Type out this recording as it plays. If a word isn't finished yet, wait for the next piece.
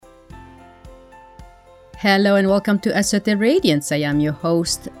Hello and welcome to Assertive Radiance. I am your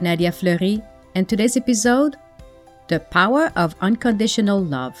host, Nadia Fleury, and today's episode, The Power of Unconditional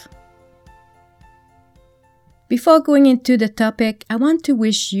Love. Before going into the topic, I want to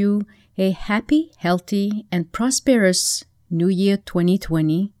wish you a happy, healthy, and prosperous New Year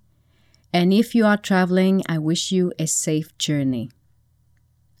 2020. And if you are traveling, I wish you a safe journey.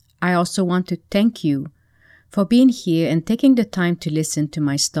 I also want to thank you for being here and taking the time to listen to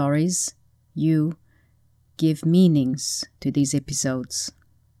my stories. You give meanings to these episodes.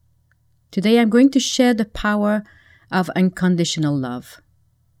 Today I'm going to share the power of unconditional love.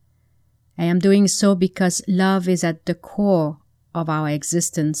 I am doing so because love is at the core of our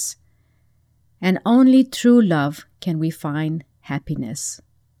existence, and only through love can we find happiness.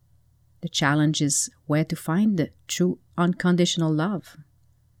 The challenge is where to find the true unconditional love.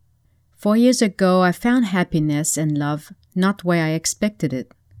 4 years ago, I found happiness and love not where I expected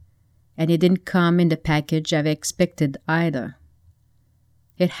it. And it didn't come in the package I've expected either.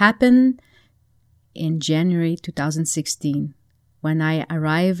 It happened in January 2016 when I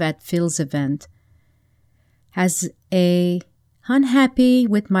arrived at Phil's event as a unhappy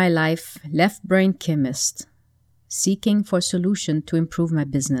with my life left-brain chemist seeking for a solution to improve my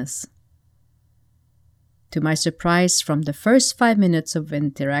business. To my surprise, from the first 5 minutes of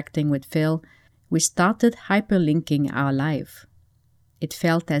interacting with Phil, we started hyperlinking our life. It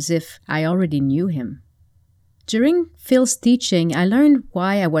felt as if I already knew him. During Phil's teaching, I learned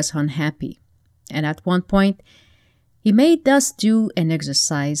why I was unhappy. And at one point, he made us do an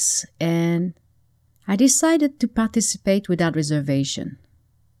exercise, and I decided to participate without reservation.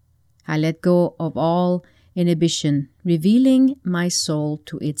 I let go of all inhibition, revealing my soul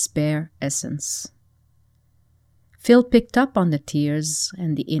to its bare essence. Phil picked up on the tears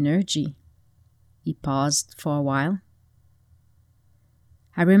and the energy. He paused for a while.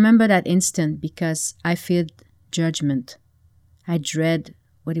 I remember that instant because I feared judgment. I dread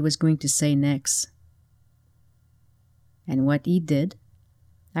what he was going to say next. And what he did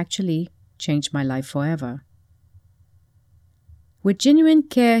actually changed my life forever. With genuine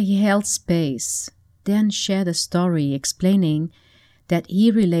care, he held space, then shared a story explaining that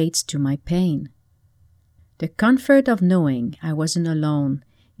he relates to my pain. The comfort of knowing I wasn't alone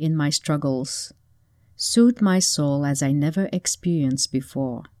in my struggles soothed my soul as I never experienced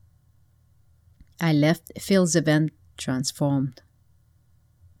before. I left Phil's event transformed.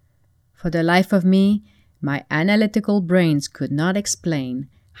 For the life of me, my analytical brains could not explain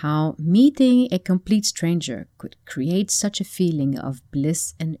how meeting a complete stranger could create such a feeling of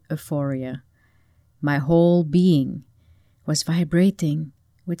bliss and euphoria. My whole being was vibrating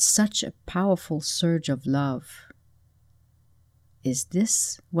with such a powerful surge of love. Is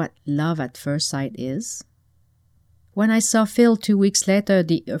this what love at first sight is? When I saw Phil 2 weeks later,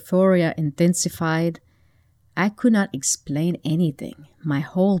 the euphoria intensified. I could not explain anything. My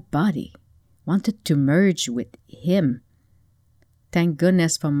whole body wanted to merge with him. Thank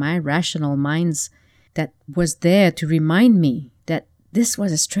goodness for my rational minds that was there to remind me that this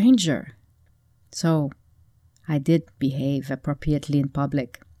was a stranger. So I did behave appropriately in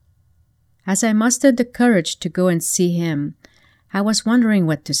public. As I mustered the courage to go and see him, I was wondering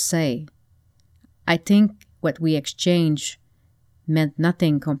what to say. I think what we exchanged meant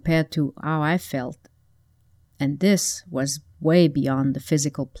nothing compared to how I felt, and this was way beyond the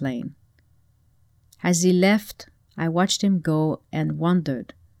physical plane. As he left, I watched him go and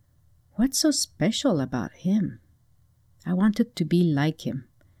wondered, what's so special about him? I wanted to be like him.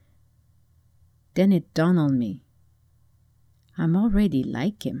 Then it dawned on me, I'm already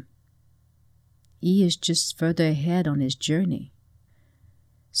like him. He is just further ahead on his journey.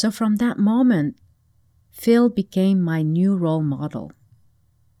 So from that moment, Phil became my new role model.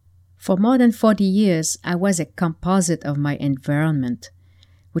 For more than 40 years, I was a composite of my environment,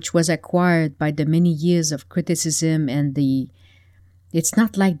 which was acquired by the many years of criticism and it's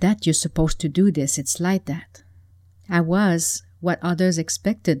not like that, you're supposed to do this, it's like that. I was what others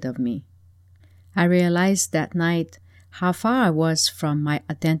expected of me. I realized that night how far I was from my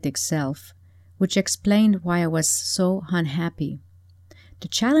authentic self, which explained why I was so unhappy. The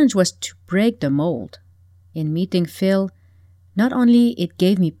challenge was to break the mold. In meeting Phil, not only it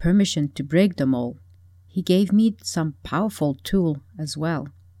gave me permission to break the mold, he gave me some powerful tool as well.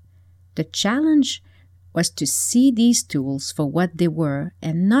 The challenge was to see these tools for what they were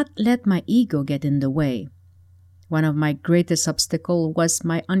and not let my ego get in the way. One of my greatest obstacles was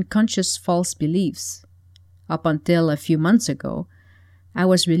my unconscious false beliefs. Up until a few months ago, I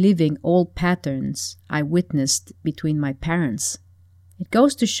was reliving old patterns I witnessed between my parents. It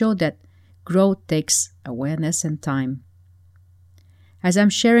goes to show that growth takes awareness and time. As I'm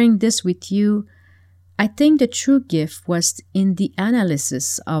sharing this with you, I think the true gift was in the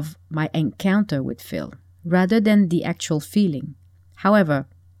analysis of my encounter with Phil, rather than the actual feeling. However,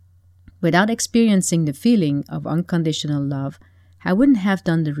 without experiencing the feeling of unconditional love, I wouldn't have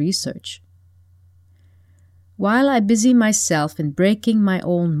done the research. While I busy myself in breaking my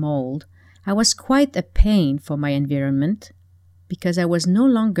own mold, I was quite a pain for my environment because I was no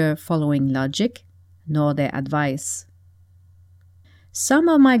longer following logic nor their advice. Some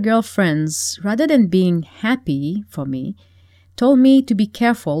of my girlfriends, rather than being happy for me, told me to be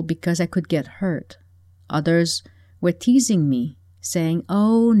careful because I could get hurt. Others were teasing me, saying,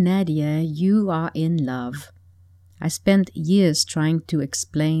 "Oh, Nadia, you are in love." I spent years trying to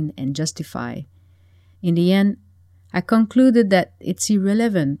explain and justify. In the end, I concluded that it's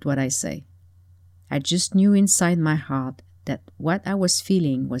irrelevant what I say. I just knew inside my heart that what I was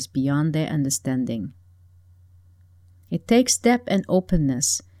feeling was beyond their understanding. It takes depth and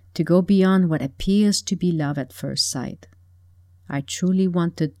openness to go beyond what appears to be love at first sight. I truly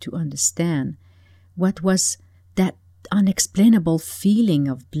wanted to understand what was that unexplainable feeling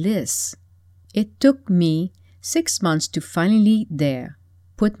of bliss. It took me 6 months to finally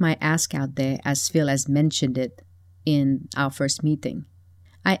put my ask out there, as Phil has mentioned it in our first meeting.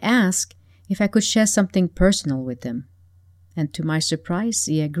 I asked if I could share something personal with him, and to my surprise,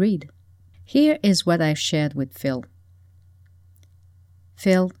 he agreed. Here is what I shared with Phil.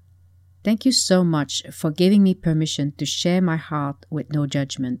 "Phil, thank you so much for giving me permission to share my heart with no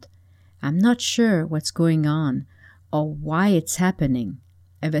judgment. I'm not sure what's going on or why it's happening.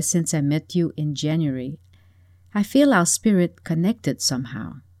 Ever since I met you in January, I feel our spirit connected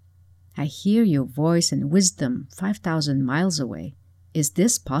somehow. I hear your voice and wisdom 5,000 miles away. Is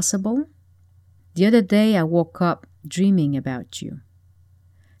this possible? The other day I woke up dreaming about you.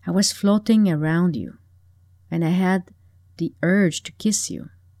 I was floating around you, and I had the urge to kiss you.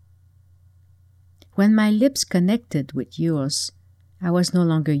 When my lips connected with yours, I was no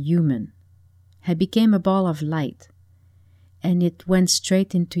longer human. I became a ball of light, and it went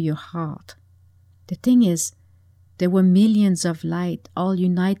straight into your heart. The thing is, there were millions of light all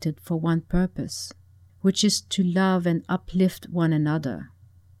united for one purpose, which is to love and uplift one another.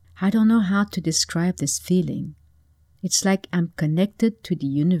 I don't know how to describe this feeling. It's like I'm connected to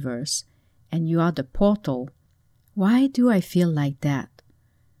the universe, and you are the portal. Why do I feel like that?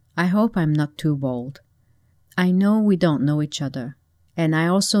 I hope I'm not too bold. I know we don't know each other, and I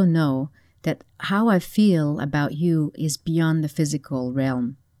also know that how I feel about you is beyond the physical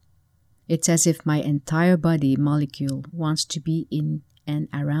realm. It's as if my entire body molecule wants to be in and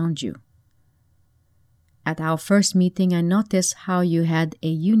around you. At our first meeting, I noticed how you had a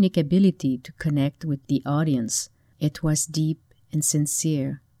unique ability to connect with the audience. It was deep and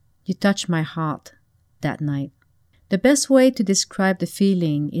sincere. You touched my heart that night. The best way to describe the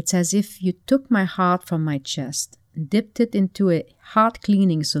feeling, it's as if you took my heart from my chest, dipped it into a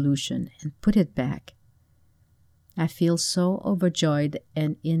heart-cleaning solution, and put it back. I feel so overjoyed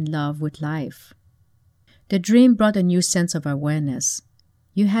and in love with life. The dream brought a new sense of awareness.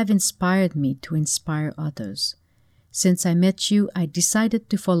 You have inspired me to inspire others. Since I met you, I decided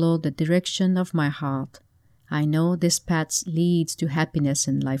to follow the direction of my heart. I know this path leads to happiness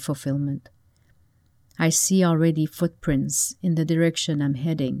and life fulfillment. I see already footprints in the direction I'm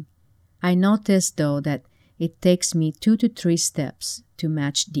heading. I notice, though, that it takes me 2 to 3 steps to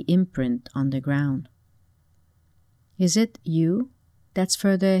match the imprint on the ground. Is it you that's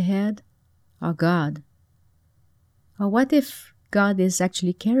further ahead, or God? Or what if God is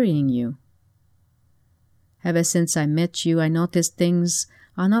actually carrying you? Ever since I met you, I noticed things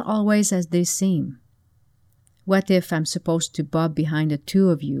are not always as they seem. What if I'm supposed to bob behind the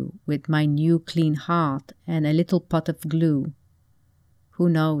two of you with my new clean heart and a little pot of glue? Who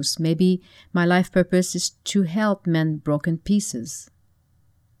knows, maybe my life purpose is to help mend broken pieces.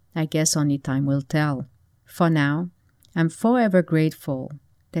 I guess only time will tell. For now, I'm forever grateful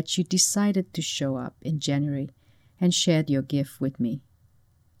that you decided to show up in January and shared your gift with me.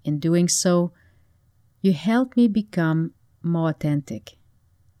 In doing so, you helped me become more authentic.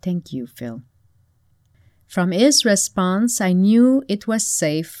 Thank you, Phil. From his response, I knew it was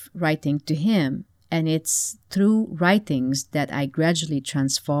safe writing to him, and it's through writings that I gradually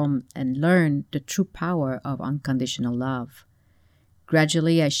transformed and learned the true power of unconditional love.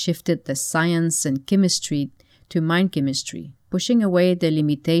 Gradually, I shifted the science and chemistry to mind chemistry, pushing away the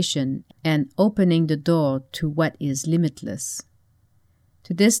limitation and opening the door to what is limitless.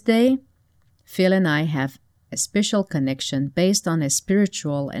 To this day, Phil and I have a special connection based on a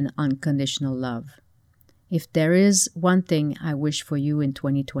spiritual and unconditional love. If there is one thing I wish for you in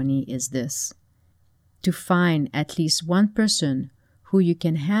 2020 is this: to find at least one person who you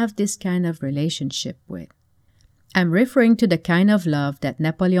can have this kind of relationship with. I'm referring to the kind of love that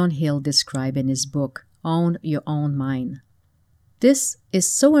Napoleon Hill described in his book, Own Your Own Mind. This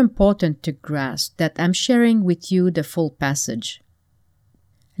is so important to grasp that I'm sharing with you the full passage.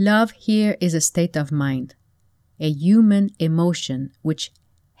 Love here is a state of mind, a human emotion which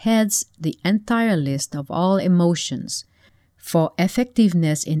heads the entire list of all emotions for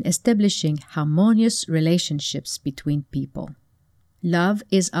effectiveness in establishing harmonious relationships between people. Love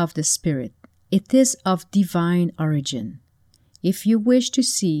is of the Spirit. It is of divine origin. If you wish to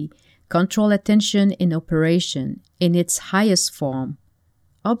see control attention in operation in its highest form,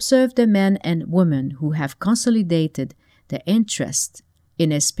 observe the men and women who have consolidated their interest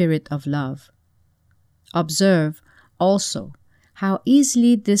in a spirit of love. Observe also how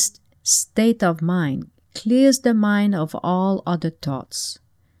easily this state of mind clears the mind of all other thoughts.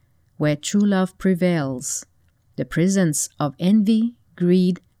 Where true love prevails, the presence of envy,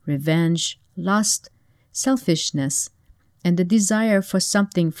 greed, revenge, lust, selfishness, and the desire for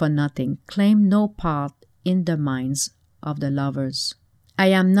something for nothing claim no part in the minds of the lovers. I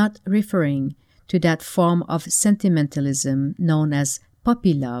am not referring to that form of sentimentalism known as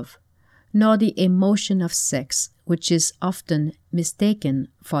puppy love, nor the emotion of sex, which is often mistaken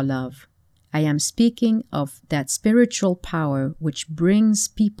for love. I am speaking of that spiritual power which brings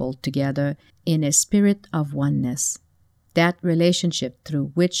people together in a spirit of oneness, that relationship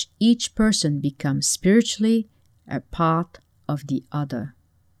through which each person becomes spiritually a part of the other.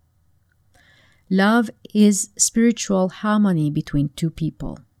 Love is spiritual harmony between two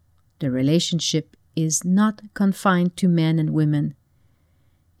people. The relationship is not confined to men and women.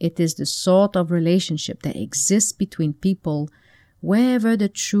 It is the sort of relationship that exists between people wherever the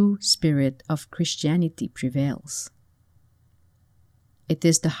true spirit of Christianity prevails. It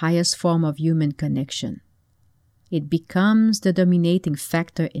is the highest form of human connection. It becomes the dominating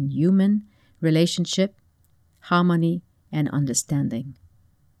factor in human relationship, harmony, and understanding.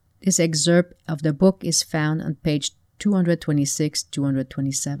 This excerpt of the book is found on page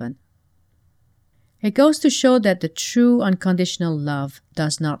 226-227. It goes to show that the true unconditional love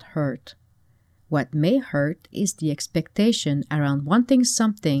does not hurt. What may hurt is the expectation around wanting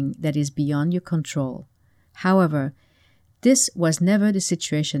something that is beyond your control. However, this was never the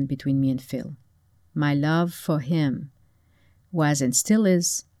situation between me and Phil. My love for him was and still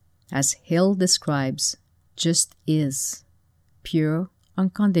is, as Hill describes, just is, pure,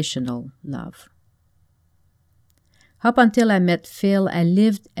 unconditional love. Up until I met Phil, I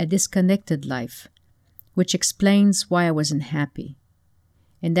lived a disconnected life, which explains why I wasn't happy.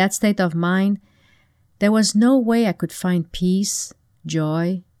 In that state of mind, there was no way I could find peace,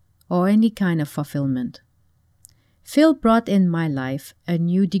 joy, or any kind of fulfillment. Phil brought in my life a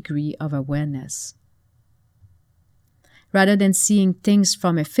new degree of awareness. Rather than seeing things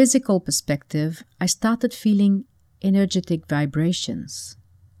from a physical perspective, I started feeling energetic vibrations.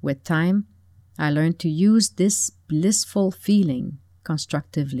 With time, I learned to use this blissful feeling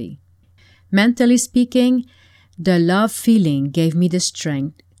constructively. Mentally speaking, the love feeling gave me the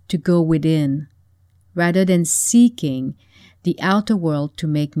strength to go within. Rather than seeking the outer world to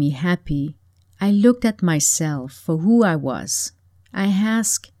make me happy, I looked at myself for who I was. I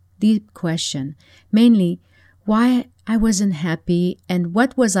asked the question, mainly, why I wasn't happy and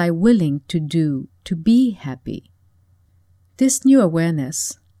what was I willing to do to be happy. This new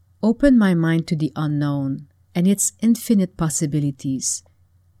awareness opened my mind to the unknown and its infinite possibilities,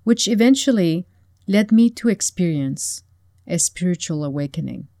 which eventually led me to experience a spiritual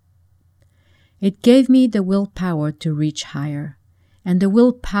awakening. It gave me the willpower to reach higher, and the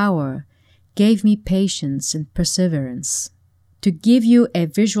willpower gave me patience and perseverance. To give you a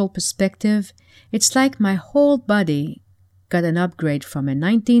visual perspective, it's like my whole body got an upgrade from a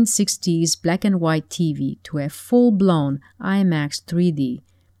 1960s black and white TV to a full-blown IMAX 3D,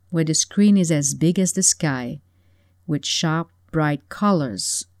 where the screen is as big as the sky, with sharp, bright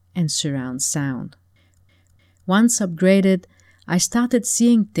colors and surround sound. Once upgraded, I started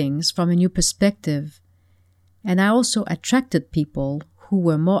seeing things from a new perspective, and I also attracted people who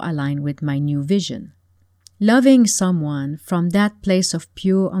were more aligned with my new vision. Loving someone from that place of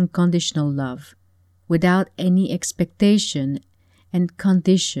pure unconditional love, without any expectation and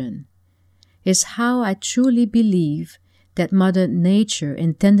condition, is how I truly believe that Mother Nature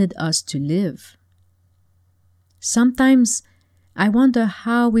intended us to live. Sometimes I wonder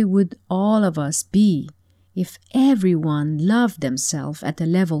how we would all of us be if everyone loved themselves at a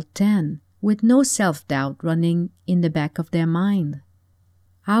level 10 with no self-doubt running in the back of their mind.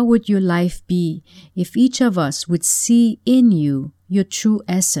 How would your life be if each of us would see in you your true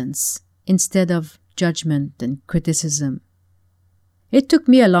essence instead of judgment and criticism? It took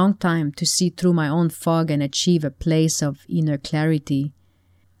me a long time to see through my own fog and achieve a place of inner clarity.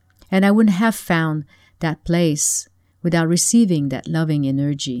 And I wouldn't have found that place without receiving that loving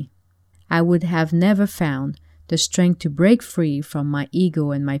energy. I would have never found the strength to break free from my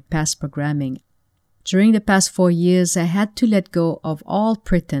ego and my past programming. During the past 4 years, I had to let go of all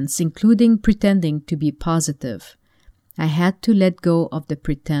pretense, including pretending to be positive. I had to let go of the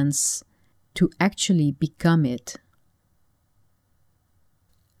pretense to actually become it.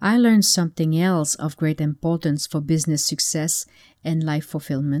 I learned something else of great importance for business success and life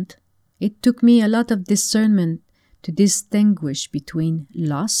fulfillment. It took me a lot of discernment to distinguish between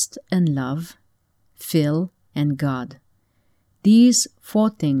lust and love, Phil and God. These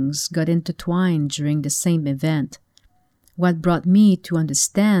 4 things got intertwined during the same event. What brought me to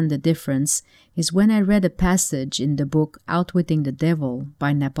understand the difference is when I read a passage in the book Outwitting the Devil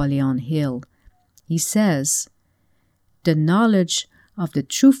by Napoleon Hill. He says, "The knowledge of the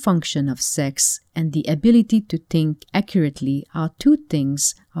true function of sex and the ability to think accurately are 2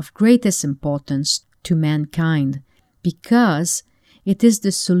 things of greatest importance to mankind, because it is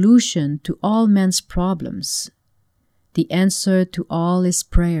the solution to all men's problems, the answer to all his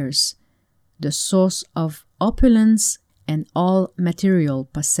prayers, the source of opulence and all material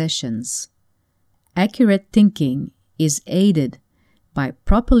possessions. Accurate thinking is aided by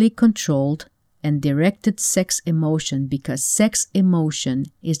properly controlled and directed sex emotion, because sex emotion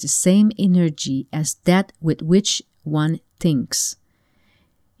is the same energy as that with which one thinks.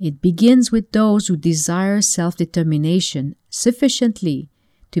 It begins with those who desire self-determination sufficiently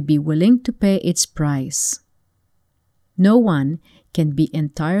to be willing to pay its price. No one can be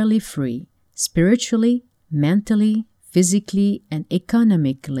entirely free, spiritually, mentally, physically, and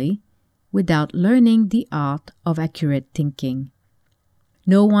economically, without learning the art of accurate thinking.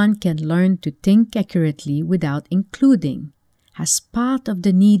 No one can learn to think accurately without including, as part of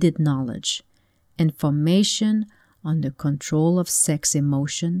the needed knowledge, information on the control of sex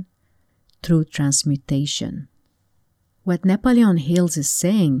emotion through transmutation." What Napoleon Hill is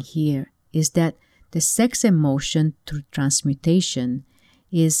saying here is that the sex emotion through transmutation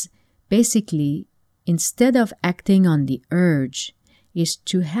is basically, instead of acting on the urge, is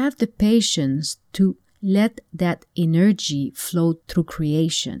to have the patience to let that energy flow through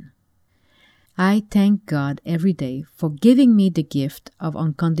creation. I thank God every day for giving me the gift of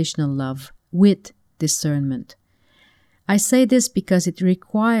unconditional love with discernment. I say this because it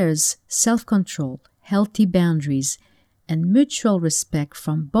requires self-control, healthy boundaries, and mutual respect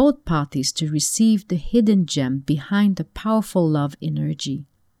from both parties to receive the hidden gem behind the powerful love energy.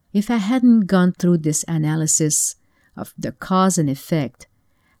 If I hadn't gone through this analysis of the cause and effect,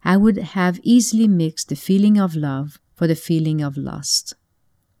 I would have easily mixed the feeling of love for the feeling of lust.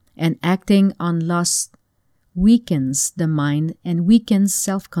 And acting on lust weakens the mind and weakens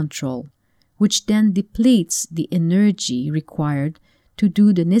self-control, which then depletes the energy required to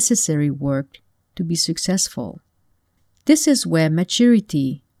do the necessary work to be successful. This is where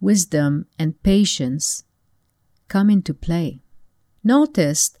maturity, wisdom, and patience come into play.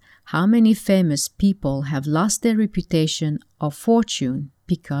 Notice how many famous people have lost their reputation or fortune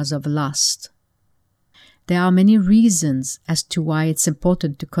because of lust. There are many reasons as to why it's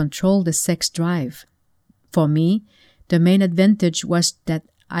important to control the sex drive. For me, the main advantage was that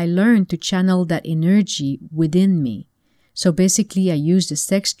I learned to channel that energy within me. So basically, I used the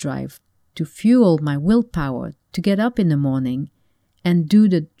sex drive to fuel my willpower to get up in the morning and do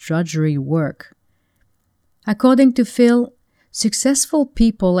the drudgery work. According to Phil, successful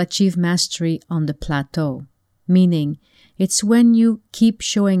people achieve mastery on the plateau, meaning it's when you keep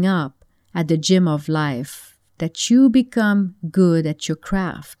showing up at the gym of life that you become good at your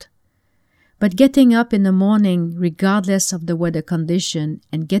craft. But getting up in the morning, regardless of the weather condition,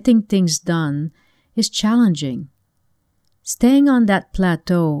 and getting things done is challenging. Staying on that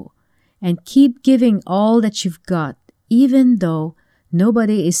plateau and keep giving all that you've got, even though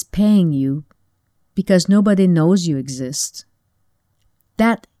nobody is paying you because nobody knows you exist.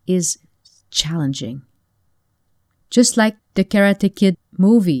 That is challenging. Just like the Karate Kid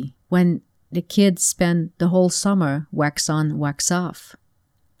movie, when the kids spend the whole summer wax on, wax off.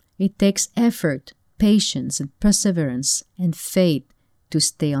 It takes effort, patience, and perseverance and faith to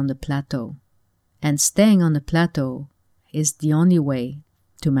stay on the plateau. And staying on the plateau is the only way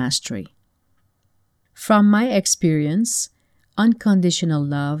to mastery. From my experience, unconditional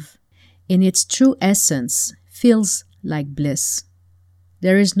love, in its true essence, feels like bliss.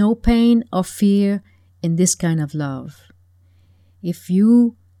 There is no pain or fear in this kind of love. If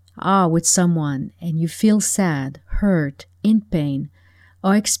you are with someone and you feel sad, hurt, in pain,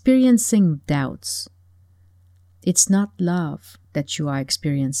 or experiencing doubts, it's not love that you are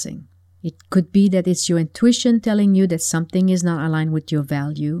experiencing. It could be that it's your intuition telling you that something is not aligned with your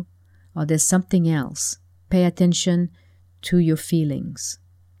value, or there's something else. Pay attention to your feelings.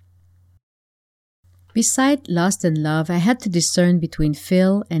 Beside lust and love, I had to discern between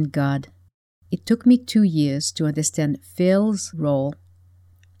Phil and God. It took me 2 years to understand Phil's role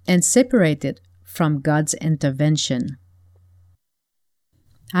and separate it from God's intervention.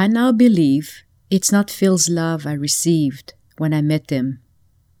 I now believe it's not Phil's love I received when I met him.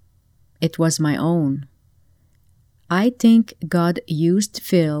 It was my own. I think God used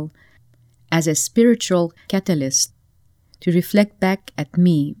Phil as a spiritual catalyst to reflect back at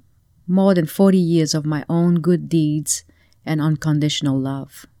me more than 40 years of my own good deeds and unconditional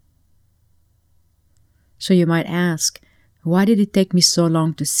love. So you might ask, why did it take me so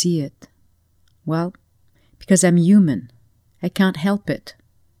long to see it? Well, because I'm human. I can't help it.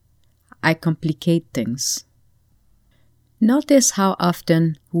 I complicate things. Notice how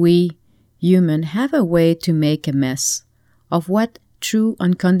often we, human, have a way to make a mess of what true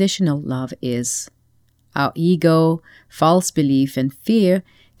unconditional love is. Our ego, false belief, and fear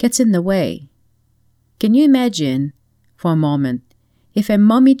gets in the way. Can you imagine, for a moment, if a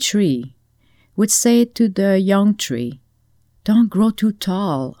mommy tree would say to the young tree, "Don't grow too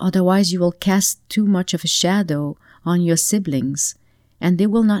tall, otherwise you will cast too much of a shadow on your siblings, and they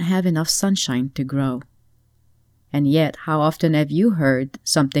will not have enough sunshine to grow." And yet, how often have you heard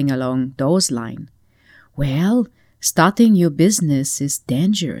something along those lines? "Well, starting your business is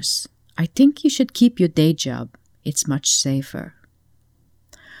dangerous. I think you should keep your day job. It's much safer."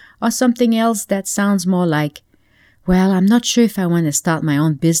 Or something else that sounds more like, "Well, I'm not sure if I want to start my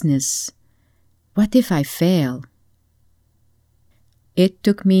own business. What if I fail?" It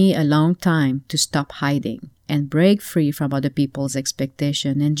took me a long time to stop hiding and break free from other people's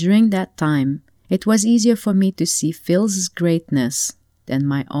expectation, and during that time, it was easier for me to see Phil's greatness than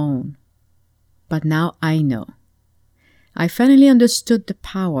my own. But now I know. I finally understood the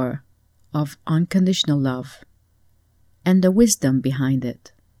power of unconditional love and the wisdom behind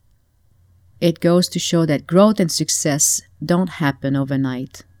it. It goes to show that growth and success don't happen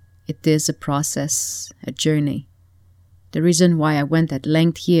overnight. It is a process, a journey. The reason why I went at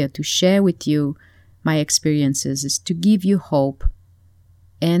length here to share with you my experiences is to give you hope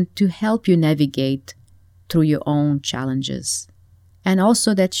and to help you navigate through your own challenges. And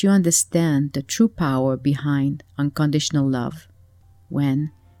also that you understand the true power behind unconditional love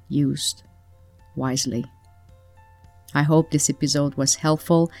when used wisely. I hope this episode was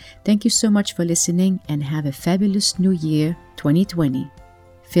helpful. Thank you so much for listening, and have a fabulous new year 2020,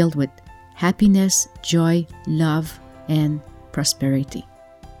 filled with happiness, joy, love, and prosperity.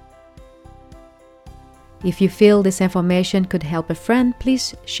 If you feel this information could help a friend,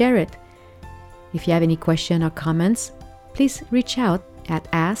 please share it. If you have any questions or comments, please reach out at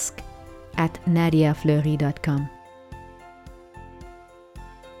ask@nadiafleury.com.